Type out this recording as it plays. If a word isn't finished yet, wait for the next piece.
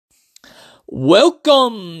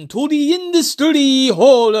Welcome to the Industry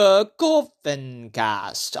Horror Coffin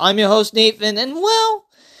Cast. I'm your host Nathan, and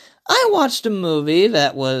I watched a movie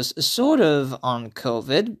that was sort of on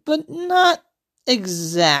COVID, but not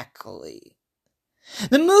exactly.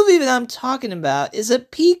 The movie that I'm talking about is a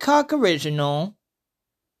Peacock original,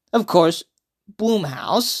 of course,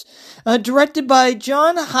 Blumhouse, directed by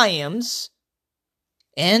John Hyams,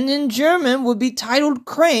 and in German would be titled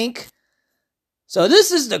Crank. So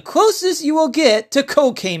this is the closest you will get to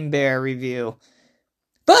Cocaine Bear review.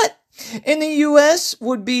 But in the US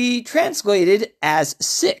would be translated as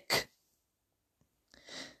Sick.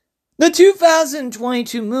 The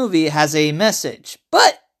 2022 movie has a message,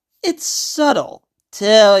 but it's subtle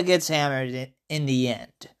till it gets hammered in the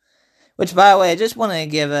end. Which, by the way, I just want to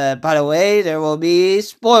give there will be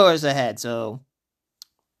spoilers ahead, so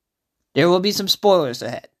there will be some spoilers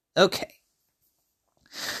ahead. Okay.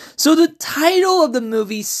 So the title of the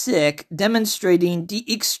movie, Sick, demonstrating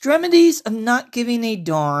the extremities of not giving a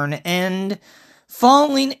darn and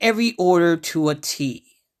following every order to a T.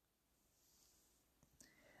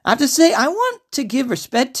 I have to say, I want to give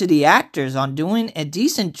respect to the actors on doing a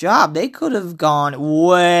decent job. They could have gone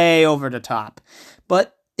way over the top,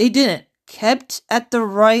 but they didn't. Kept at the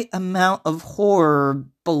right amount of horror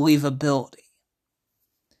believability.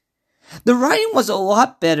 The writing was a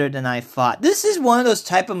lot better than I thought. This is one of those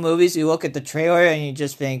type of movies you look at the trailer and you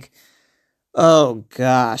just think, oh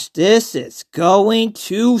gosh, this is going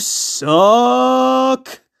to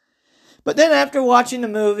suck. But then after watching the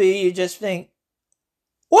movie, you just think,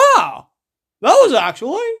 wow, that was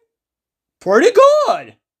actually pretty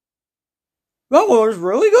good. That was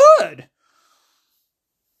really good.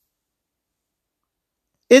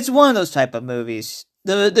 It's one of those type of movies.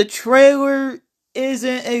 The trailer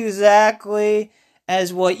isn't exactly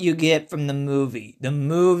as what you get from the movie. The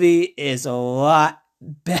movie is a lot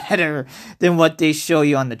better than what they show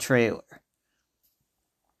you on the trailer.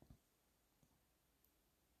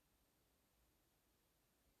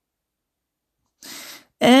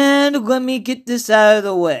 And let me get this out of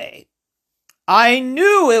the way. I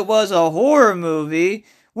knew it was a horror movie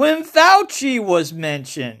when Fauci was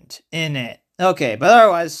mentioned in it. Okay, but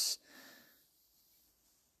otherwise...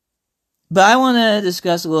 But I want to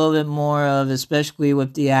discuss a little bit more of, especially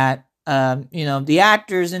with the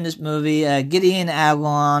actors in this movie. Gideon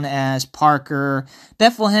Aglon as Parker,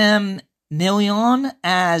 Bethlehem Million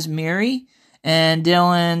as Mary, and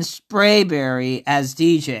Dylan Sprayberry as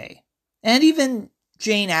DJ, and even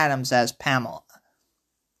Jane Adams as Pamela.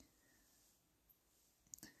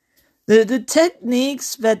 The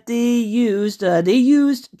techniques that they used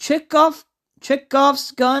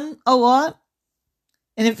Chekhov's gun a lot.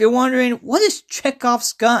 And if you're wondering, what is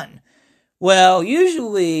Chekhov's gun? Well,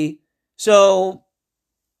 usually, so,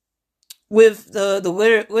 with the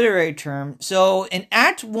literary term, so in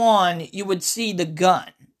Act 1, you would see the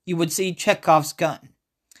gun. You would see Chekhov's gun.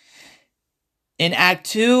 In Act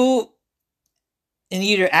 2, in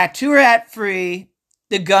either Act 2 or Act 3,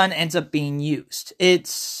 the gun ends up being used. You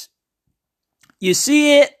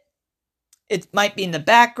see it might be in the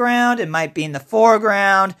background, it might be in the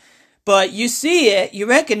foreground, but you see it, you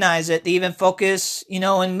recognize it. They even focus, in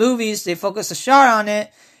movies, they focus a shot on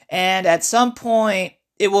it, and at some point,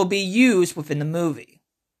 it will be used within the movie.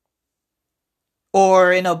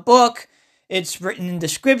 Or in a book, it's written in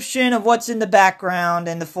description of what's in the background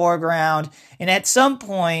and the foreground, and at some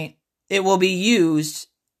point, it will be used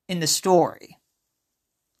in the story.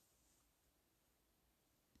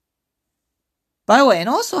 By the way, it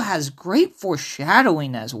also has great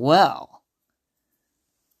foreshadowing as well.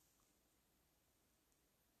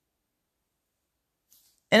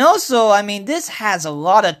 And also, this has a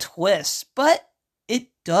lot of twists, but it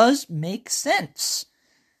does make sense.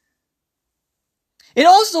 It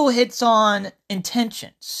also hits on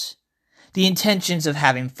intentions. The intentions of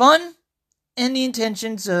having fun, and the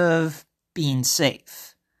intentions of being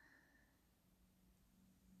safe.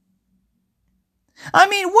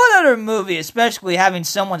 What other movie, especially having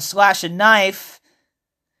someone slash a knife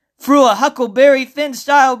through a Huckleberry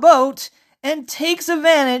Finn-style boat and takes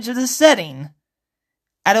advantage of the setting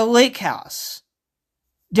at a lake house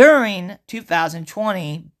during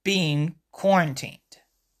 2020 being quarantined?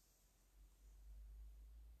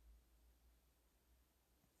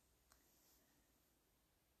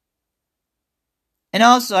 And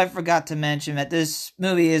also, I forgot to mention that this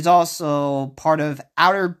movie is also part of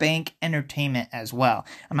Outer Bank Entertainment as well.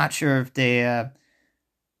 I'm not sure if they...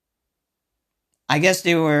 I guess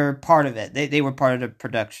they were part of it. They were part of the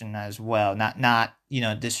production as well. Not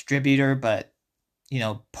distributor, but,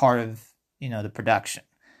 part of, the production.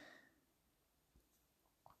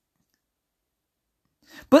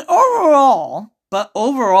 But overall, overall, I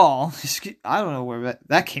don't know where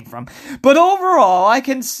that came from, but overall, I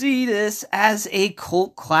can see this as a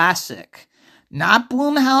cult classic. Not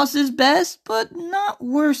Blumhouse's best, but not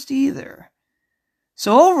worst either.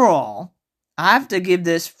 So overall, I have to give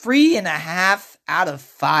this 3.5 out of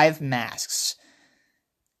 5 masks.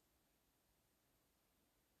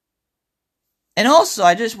 And also,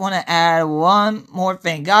 I just want to add one more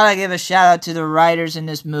thing. Gotta give a shout out to the writers in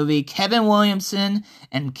this movie, Kevin Williamson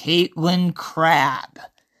and Caitlin Crabb.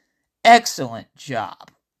 Excellent job.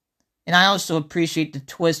 And I also appreciate the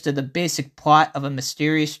twist of the basic plot of a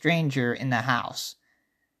mysterious stranger in the house.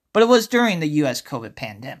 But it was during the US COVID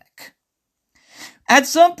pandemic. At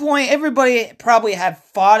some point, everybody probably had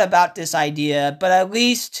thought about this idea, but at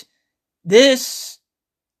least this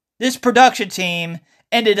production team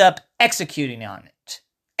ended up executing on it.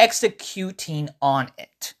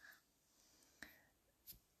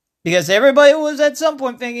 Because everybody was at some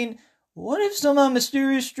point thinking, what if some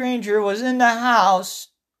mysterious stranger was in the house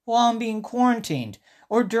while I'm being quarantined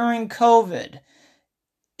or during COVID?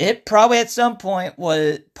 It probably at some point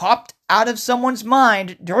was popped out of someone's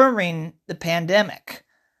mind during the pandemic.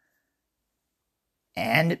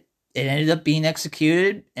 And it ended up being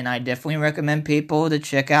executed, and I definitely recommend people to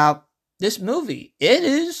check out this movie. It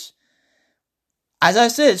is, as I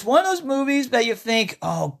said, it's one of those movies that you think,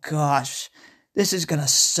 oh gosh, this is gonna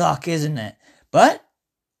suck, isn't it? But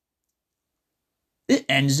it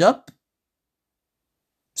ends up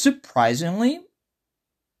surprisingly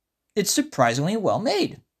well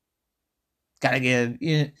made. Gotta give,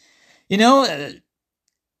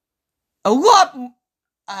 a lot,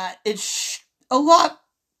 it's a lot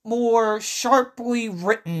more sharply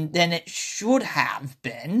written than it should have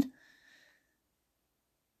been.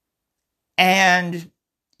 And,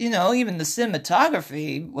 even the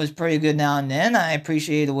cinematography was pretty good now and then. I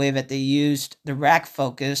appreciate the way that they used the rack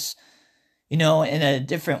focus, in a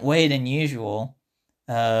different way than usual.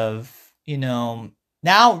 Now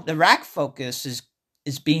the rack focus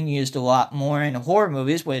is being used a lot more in horror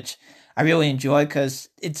movies, which I really enjoy because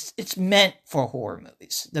it's meant for horror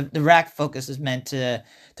movies. The rack focus is meant to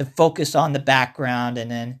focus on the background and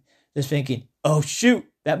then just thinking, oh shoot,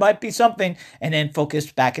 that might be something, and then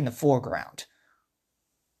focus back in the foreground.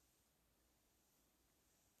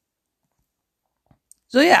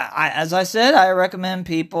 So yeah, as I said, I recommend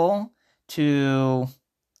people to,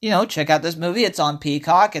 check out this movie. It's on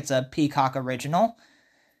Peacock. It's a Peacock original.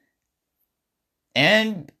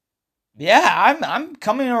 And yeah, I'm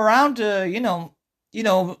coming around to,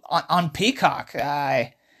 on Peacock.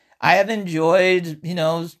 I have enjoyed,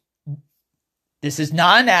 this is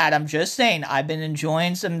not an ad, I'm just saying, I've been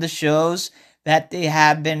enjoying some of the shows that they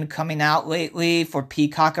have been coming out lately for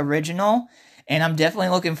Peacock Original, and I'm definitely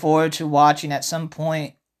looking forward to watching at some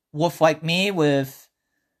point Wolf Like Me with...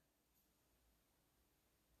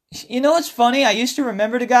 It's funny, I used to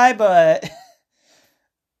remember the guy, but...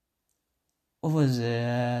 what was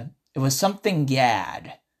it? It was something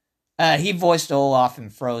Gad. He voiced Olaf in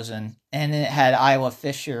Frozen, and it had Isla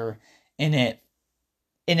Fisher in it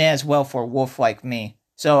as well for Wolf Like Me.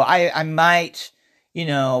 So I might, for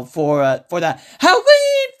the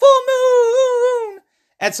Halloween full moon,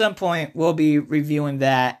 at some point we'll be reviewing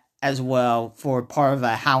that as well for part of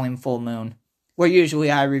a Halloween full moon, where usually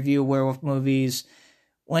I review werewolf movies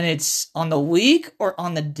when it's on the week or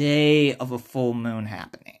on the day of a full moon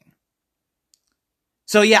happening.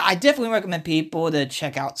 So yeah, I definitely recommend people to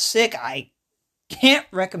check out Sick. I can't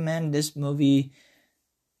recommend this movie.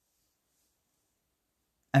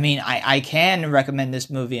 I mean, I can recommend this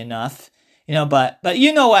movie enough, but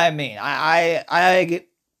you know what I mean.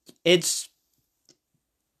 It's,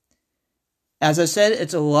 as I said,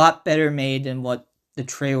 it's a lot better made than what the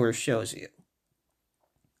trailer shows you.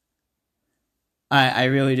 I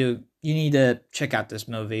really do. You need to check out this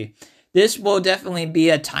movie. This will definitely be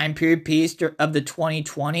a time period piece of the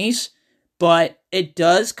 2020s, but it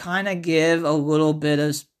does kind of give a little bit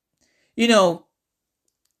of,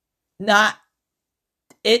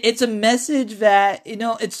 it's a message that,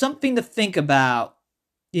 it's something to think about,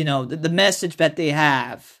 the message that they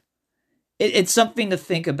have. It's something to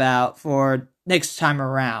think about for next time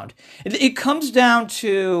around. It comes down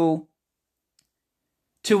to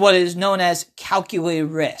what is known as calculated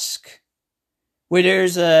risk. Where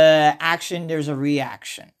there's a action, there's a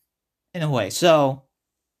reaction, in a way. So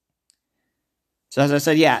as I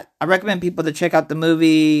said, yeah, I recommend people to check out the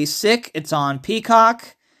movie Sick. It's on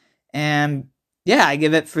Peacock, and yeah, I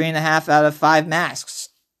give it 3.5 out of 5 masks.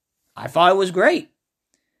 I thought it was great,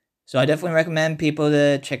 so I definitely recommend people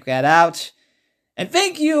to check that out. And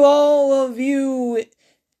thank you, all of you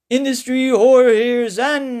industry horror hearers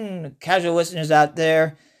and casual listeners out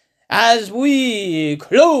there. as we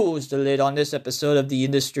close the lid on this episode of the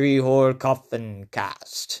Industry Horror Coffin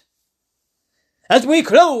Cast. As we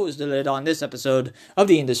close the lid on this episode of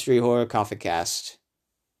the Industry Horror Coffin Cast.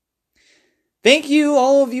 Thank you,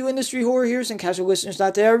 all of you industry horror hearers and casual listeners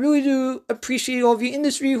out there. I really do appreciate all of you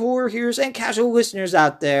industry horror hearers and casual listeners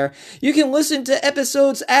out there. You can listen to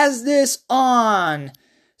episodes as this on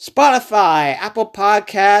Spotify, Apple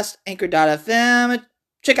Podcasts, Anchor.fm.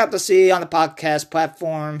 Check out the C on the podcast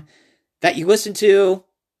platform that you listen to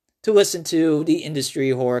the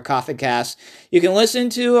Industry Horror Coffin Cast. You can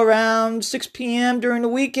listen to around 6 p.m. during the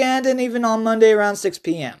weekend and even on Monday around 6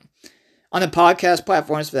 p.m. on the podcast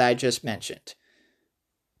platforms that I just mentioned.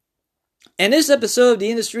 And this episode of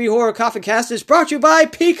the Industry Horror Coffin Cast is brought to you by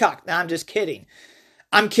Peacock. No, I'm just kidding.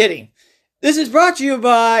 I'm kidding. This is brought to you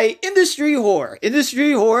by Industry Horror.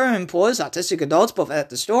 Industry Horror employs autistic adults both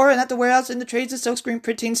at the store and at the warehouse in the trades of silkscreen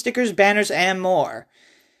printing, stickers, banners, and more.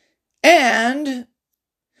 And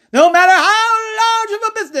no matter how large of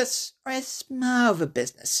a business, or as small of a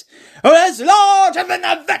business, or as large of an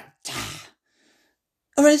event,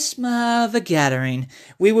 or as small of a gathering,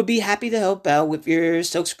 we would be happy to help out with your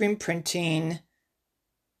silkscreen printing,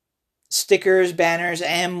 stickers, banners,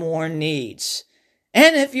 and more needs.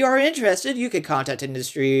 And if you are interested, you can contact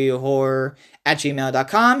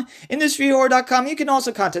industryhorror@gmail.com. Industryhorror.com. You can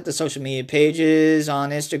also contact the social media pages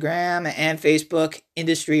on Instagram and Facebook,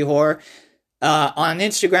 Industry Horror. On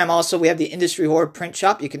Instagram also, we have the Industry Horror Print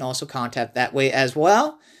Shop. You can also contact that way as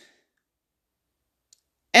well.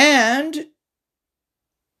 And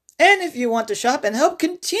if you want to shop and help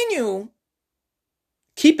continue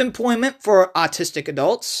keep employment for autistic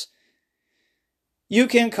adults, you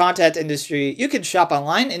can contact you can shop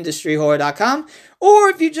online, industryhorror.com, or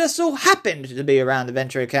if you just so happen to be around the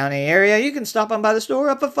Ventura County area, you can stop on by the store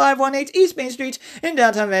up at 518 East Main Street in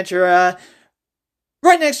downtown Ventura,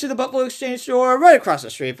 right next to the Buffalo Exchange store, right across the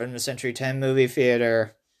street from the Century 10 movie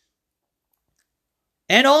theater.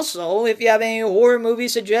 And also, if you have any horror movie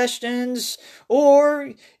suggestions,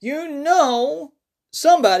 or you know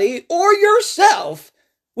somebody or yourself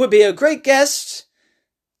would be a great guest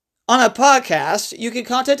on a podcast, you can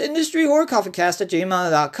contact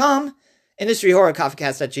industryhorrorcoffeecast@gmail.com.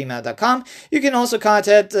 industryhorrorcoffeecast@gmail.com. You can also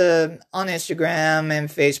contact on Instagram and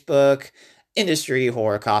Facebook, Industry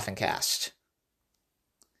Horror Coffin Cast.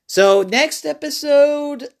 So next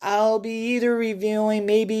episode, I'll be either reviewing,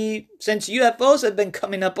 maybe, since UFOs have been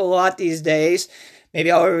coming up a lot these days, maybe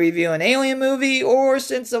I'll review an alien movie, or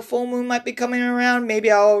since the full moon might be coming around, maybe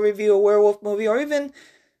I'll review a werewolf movie, or even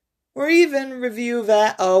review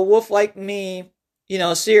that Wolf Like Me,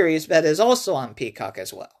 series that is also on Peacock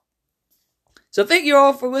as well. So thank you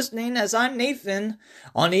all for listening, as I'm Nathan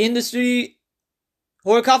on the Industry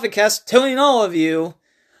Horror Coffin Cast, telling all of you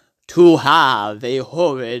to have a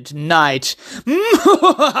horrid night.